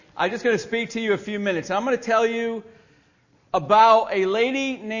I'm just going to speak to you a few minutes. I'm going to tell you about a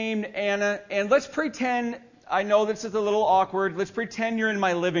lady named Anna, and let's pretend, I know this is a little awkward, let's pretend you're in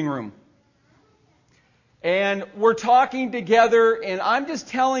my living room. And we're talking together, and I'm just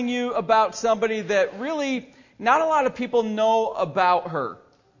telling you about somebody that really not a lot of people know about her.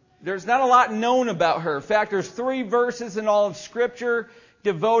 There's not a lot known about her. In fact, there's 3 verses in all of Scripture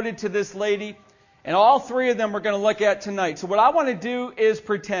devoted to this lady. And all 3 of them we're going to look at tonight. So what I want to do is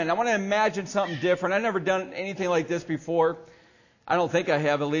pretend. I want to imagine something different. I've never done anything like this before. I don't think I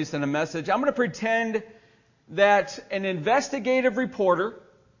have, at least in a message. I'm going to pretend that an investigative reporter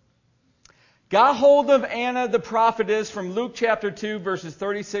got hold of Anna the prophetess from Luke chapter 2, verses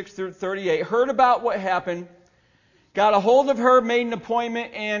 36 through 38, heard about what happened, got a hold of her, made an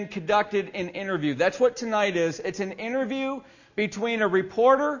appointment, and conducted an interview. That's what tonight is. It's an interview between a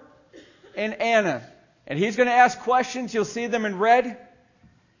reporter and Anna. And he's going to ask questions. You'll see them in red.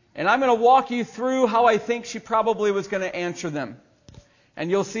 And I'm going to walk you through how I think she probably was going to answer them. And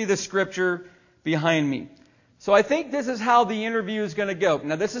you'll see the scripture behind me. So I think this is how the interview is going to go.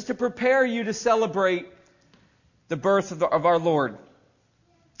 Now this is to prepare you to celebrate the birth of our Lord.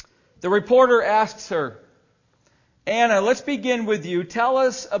 The reporter asks her, Anna, let's begin with you. Tell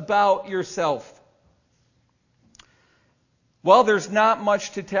us about yourself. Well, there's not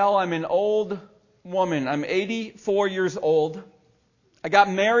much to tell. I'm an old woman. I'm 84 years old. I got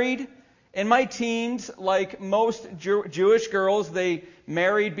married in my teens, like most Jewish girls. They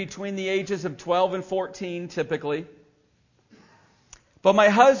married between the ages of 12 and 14, typically. But my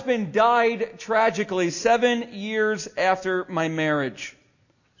husband died tragically 7 years after my marriage.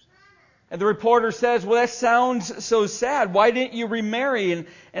 And the reporter says, well, that sounds so sad. Why didn't you remarry?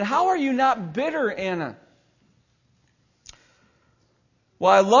 And how are you not bitter, Anna?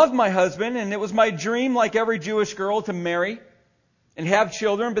 Well, I loved my husband, and it was my dream, like every Jewish girl, to marry and have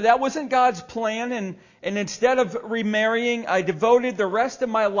children. But that wasn't God's plan, and instead of remarrying, I devoted the rest of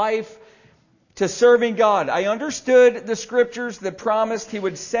my life to serving God. I understood the scriptures that promised He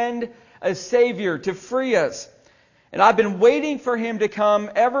would send a Savior to free us. And I've been waiting for Him to come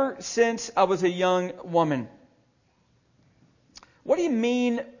ever since I was a young woman. What do you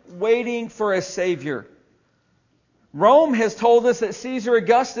mean, waiting for a Savior? Rome has told us that Caesar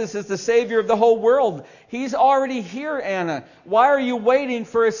Augustus is the Savior of the whole world. He's already here, Anna. Why are you waiting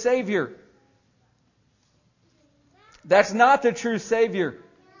for a Savior? That's not the true Savior.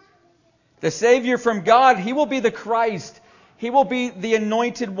 The Savior from God, He will be the Christ. He will be the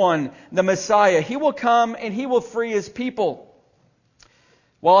Anointed One, the Messiah. He will come and He will free His people.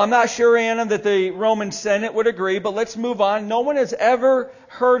 Well, I'm not sure, Anna, that the Roman Senate would agree, but let's move on. No one has ever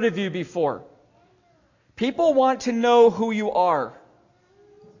heard of you before. People want to know who you are.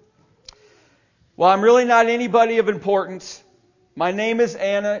 Well, I'm really not anybody of importance. My name is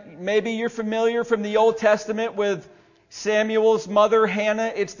Anna. Maybe you're familiar from the Old Testament with Samuel's mother,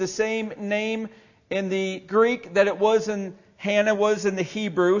 Hannah. It's the same name in the Greek that it was in Hannah was in the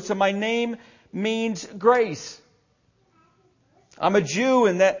Hebrew. So my name means grace. I'm a Jew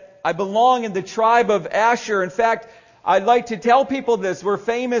and that I belong in the tribe of Asher. In fact, I'd like to tell people this. We're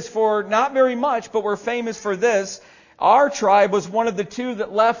famous for not very much, but we're famous for this. Our tribe was one of the 2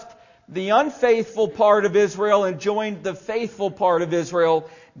 that left the unfaithful part of Israel and joined the faithful part of Israel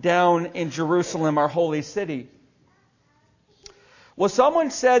down in Jerusalem, our holy city. Well,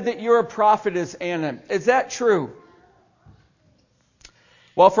 someone said that you're a prophetess, Anna. Is that true?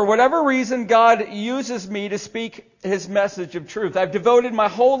 Well, for whatever reason, God uses me to speak His message of truth. I've devoted my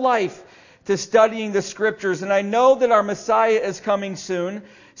whole life to studying the scriptures, and I know that our Messiah is coming soon.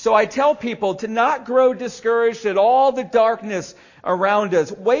 So I tell people to not grow discouraged at all the darkness around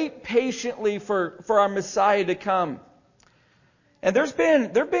us. Wait patiently for our Messiah to come. And there've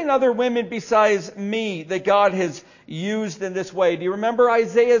been other women besides me that God has used in this way. Do you remember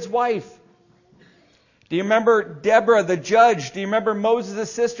Isaiah's wife? Do you remember Deborah the judge? Do you remember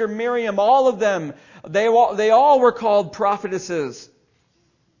Moses' sister Miriam? All of them, they all were called prophetesses.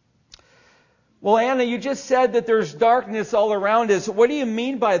 Well, Anna, you just said that there's darkness all around us. What do you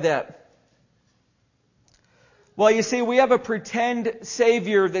mean by that? Well, you see, we have a pretend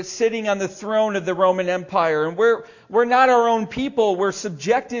Savior that's sitting on the throne of the Roman Empire. And we're not our own people. We're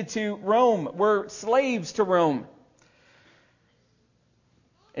subjected to Rome. We're slaves to Rome.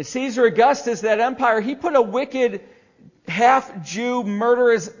 And Caesar Augustus, that empire, he put a wicked half-Jew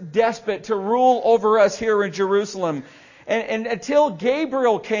murderous despot to rule over us here in Jerusalem. And until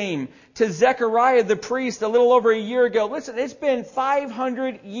Gabriel came to Zechariah the priest a little over a year ago. Listen, it's been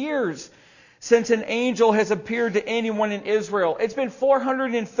 500 years since an angel has appeared to anyone in Israel. It's been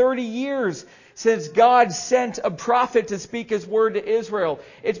 430 years since God sent a prophet to speak His word to Israel.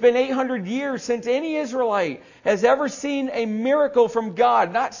 It's been 800 years since any Israelite has ever seen a miracle from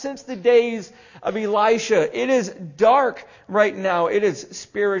God, not since the days of Elisha. It is dark right now. It is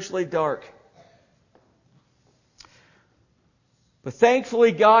spiritually dark. But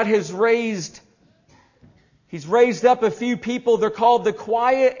thankfully, God has He's raised up a few people. They're called the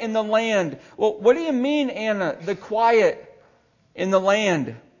quiet in the land. Well, what do you mean, Anna, the quiet in the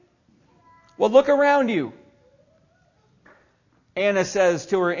land? Well, look around you. Anna says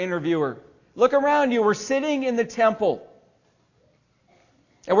to her interviewer, look around you. We're sitting in the temple.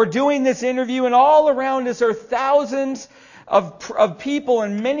 And we're doing this interview, and all around us are thousands of people,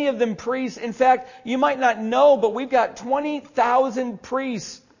 and many of them priests. In fact, you might not know, but we've got 20,000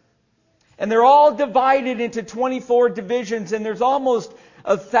 priests. And they're all divided into 24 divisions, and there's almost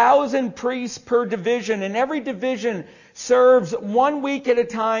 1,000 priests per division, and every division serves 1 week at a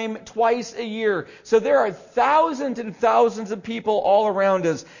time, twice a year. So there are thousands and thousands of people all around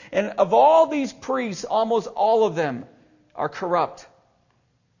us. And of all these priests, almost all of them are corrupt.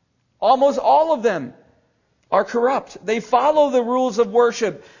 Almost all of them are corrupt. They follow the rules of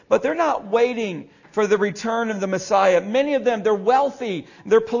worship, but they're not waiting for the return of the Messiah. Many of them, they're wealthy,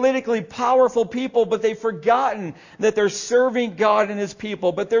 they're politically powerful people, but they've forgotten that they're serving God and His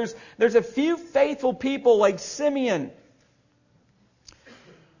people. But there's a few faithful people like Simeon,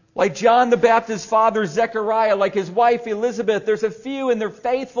 like John the Baptist's father Zechariah, like his wife Elizabeth. There's a few, and they're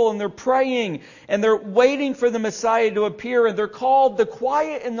faithful, and they're praying, and they're waiting for the Messiah to appear, and they're called the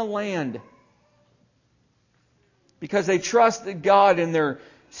quiet in the land because they trust God and they're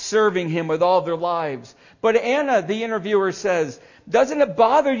serving Him with all their lives. But Anna, the interviewer says, doesn't it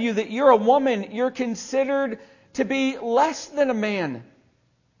bother you that you're a woman? You're considered to be less than a man.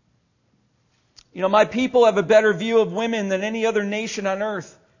 You know, my people have a better view of women than any other nation on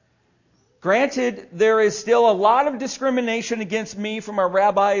earth. Granted, there is still a lot of discrimination against me from our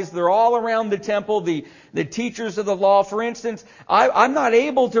rabbis. They're all around the temple, the teachers of the law. For instance, I'm not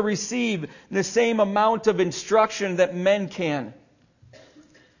able to receive the same amount of instruction that men can.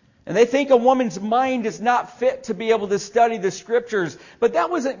 And they think a woman's mind is not fit to be able to study the Scriptures. But that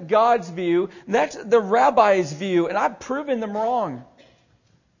wasn't God's view. That's the rabbi's view. And I've proven them wrong.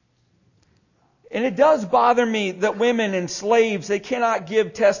 And it does bother me that women and slaves, they cannot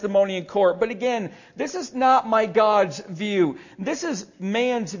give testimony in court. But again, this is not my God's view. This is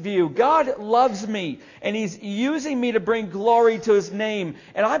man's view. God loves me, and He's using me to bring glory to His name.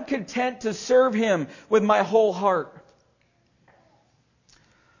 And I'm content to serve Him with my whole heart.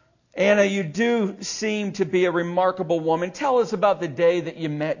 Anna, you do seem to be a remarkable woman. Tell us about the day that you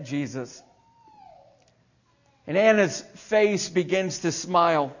met Jesus. And Anna's face begins to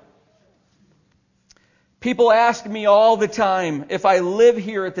smile. People ask me all the time if I live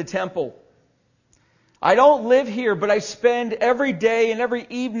here at the temple. I don't live here, but I spend every day and every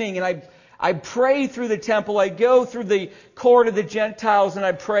evening, and I pray through the temple. I go through the court of the Gentiles and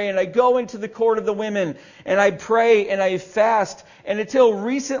I pray, and I go into the court of the women and I pray and I fast. And until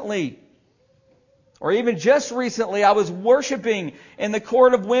recently, or even just recently, I was worshiping in the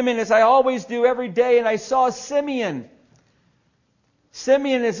court of women as I always do every day, and I saw Simeon.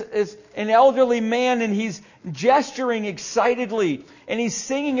 Simeon is an elderly man, and he's gesturing excitedly, and he's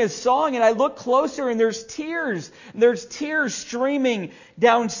singing his song, and I look closer, and there's tears. There's tears streaming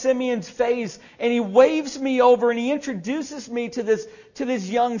down Simeon's face, and he waves me over, and he introduces me to this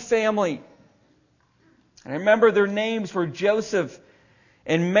young family. And I remember their names were Joseph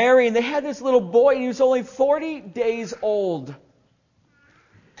and Mary, and they had this little boy, and he was only 40 days old.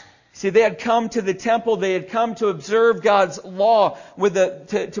 See, they had come to the temple. They had come to observe God's law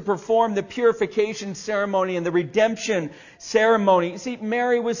to perform the purification ceremony and the redemption ceremony. You see,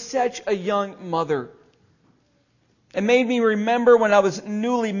 Mary was such a young mother. It made me remember when I was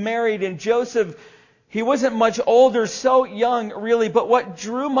newly married, and Joseph, he wasn't much older, so young really, but what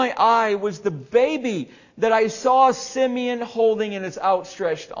drew my eye was the baby that I saw Simeon holding in his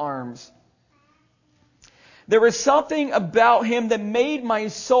outstretched arms. There was something about him that made my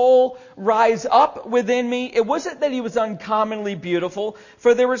soul rise up within me. It wasn't that he was uncommonly beautiful,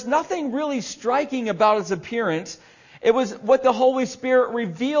 for there was nothing really striking about his appearance. It was what the Holy Spirit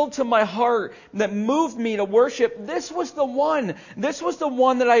revealed to my heart that moved me to worship. This was the one. This was the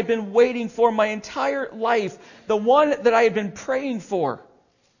one that I had been waiting for my entire life. The one that I had been praying for.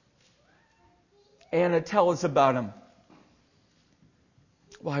 Anna, tell us about him.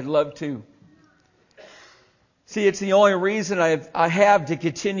 Well, I'd love to. See, it's the only reason I have to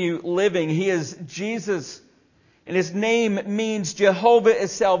continue living. He is Jesus, and His name means Jehovah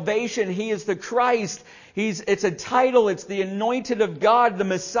is salvation. He is the Christ. It's a title. It's the anointed of God, the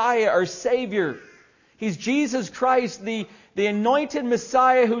Messiah, our Savior. He's Jesus Christ, the anointed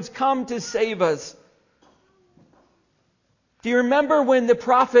Messiah who's come to save us. Do you remember when the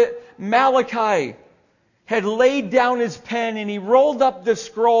prophet Malachi had laid down his pen and he rolled up the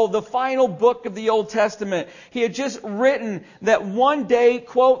scroll, the final book of the Old Testament? He had just written that one day,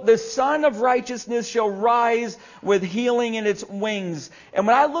 quote, the Son of Righteousness shall rise with healing in its wings. And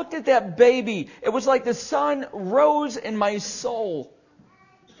when I looked at that baby, it was like the sun rose in my soul.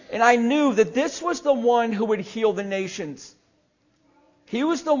 And I knew that this was the one who would heal the nations. He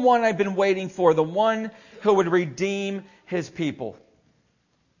was the one I've been waiting for, the one who would redeem His people.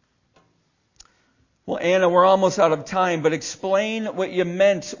 Well, Anna, we're almost out of time, but explain what you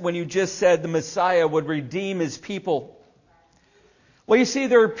meant when you just said the Messiah would redeem His people. Well, you see,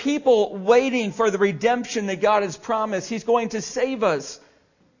 there are people waiting for the redemption that God has promised. He's going to save us.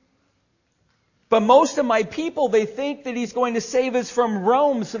 But most of my people, they think that He's going to save us from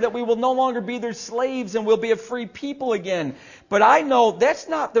Rome so that we will no longer be their slaves and we'll be a free people again. But I know that's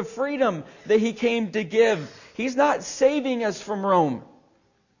not the freedom that He came to give. He's not saving us from Rome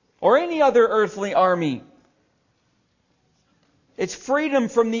or any other earthly army. It's freedom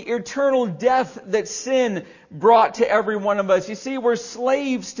from the eternal death that sin brought to every one of us. You see, we're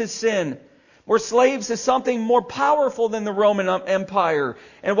slaves to sin. We're slaves to something more powerful than the Roman Empire.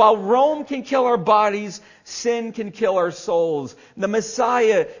 And while Rome can kill our bodies, sin can kill our souls. The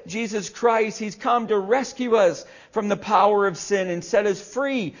Messiah, Jesus Christ, He's come to rescue us from the power of sin and set us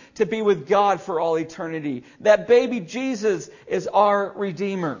free to be with God for all eternity. That baby Jesus is our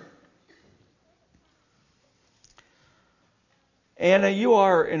Redeemer. Anna, you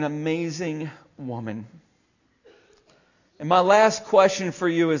are an amazing woman. And my last question for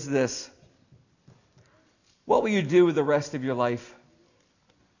you is this. What will you do with the rest of your life?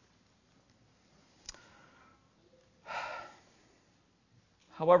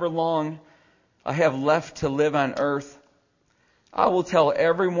 However long I have left to live on earth, I will tell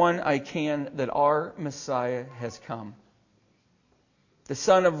everyone I can that our Messiah has come. The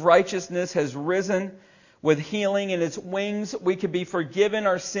Son of Righteousness has risen with healing in its wings. We can be forgiven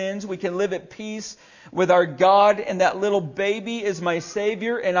our sins. We can live at peace with our God. And that little baby is my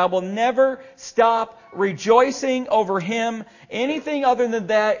Savior. And I will never stop rejoicing over Him. Anything other than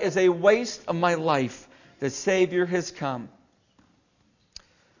that is a waste of my life. The Savior has come.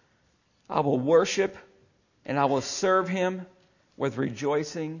 I will worship and I will serve Him with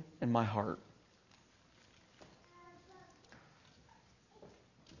rejoicing in my heart.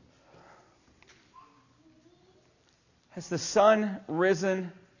 Has the sun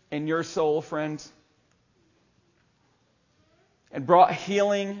risen in your soul, friends, and brought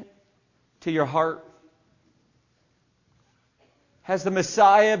healing to your heart? Has the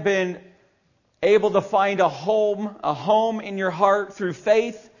Messiah been able to find a home in your heart through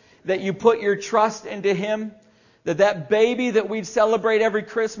faith, that you put your trust into Him? That baby that we celebrate every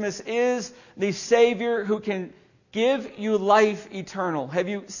Christmas is the Savior who can give you life eternal. Have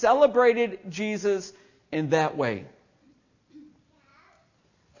you celebrated Jesus in that way?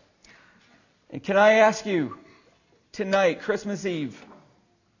 And can I ask you tonight, Christmas Eve,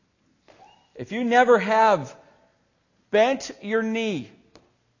 if you never have bent your knee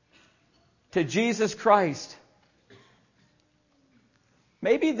to Jesus Christ,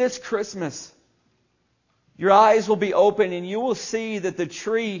 maybe this Christmas your eyes will be open and you will see that the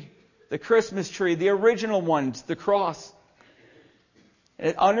tree, the Christmas tree, the original one, the cross,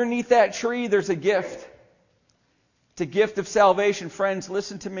 and underneath that tree there's a gift. It's a gift of salvation. Friends,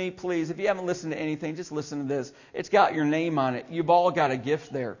 listen to me, please. If you haven't listened to anything, just listen to this. It's got your name on it. You've all got a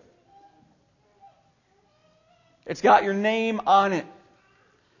gift there. It's got your name on it.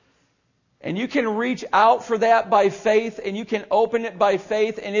 And you can reach out for that by faith, and you can open it by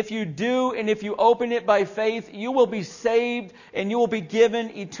faith. And if you do, and if you open it by faith, you will be saved and you will be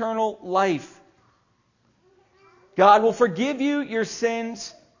given eternal life. God will forgive you your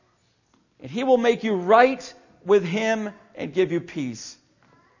sins, and He will make you right with Him and give you peace.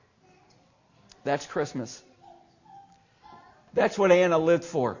 That's Christmas. That's what Anna lived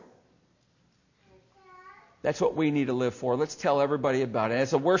for. That's what we need to live for. Let's tell everybody about it.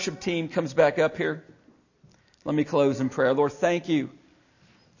 As the worship team comes back up here, let me close in prayer. Lord, thank You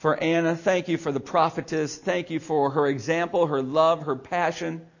for Anna. Thank You for the prophetess. Thank You for her example, her love, her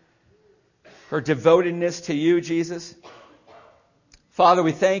passion, her devotedness to You, Jesus. Father,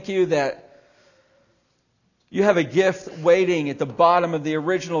 we thank You that You have a gift waiting at the bottom of the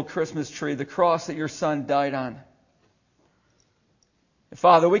original Christmas tree, the cross that Your Son died on. And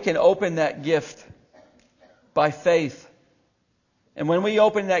Father, we can open that gift by faith. And when we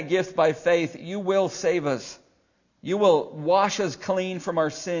open that gift by faith, you will save us. You will wash us clean from our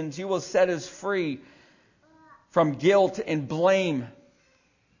sins. You will set us free from guilt and blame.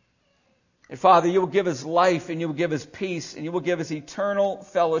 And Father, you will give us life, and you will give us peace, and you will give us eternal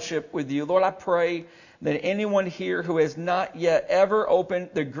fellowship with you. Lord, I pray that anyone here who has not yet ever opened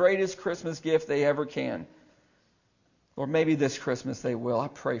the greatest Christmas gift they ever can, or maybe this Christmas they will, I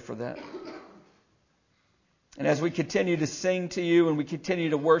pray for that. And as we continue to sing to you and we continue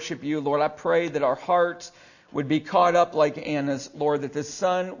to worship you, Lord, I pray that our hearts would be caught up like Anna's, Lord, that the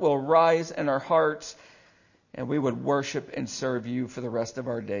sun will rise in our hearts and we would worship and serve you for the rest of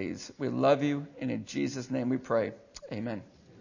our days. We love you, and in Jesus' name we pray. Amen.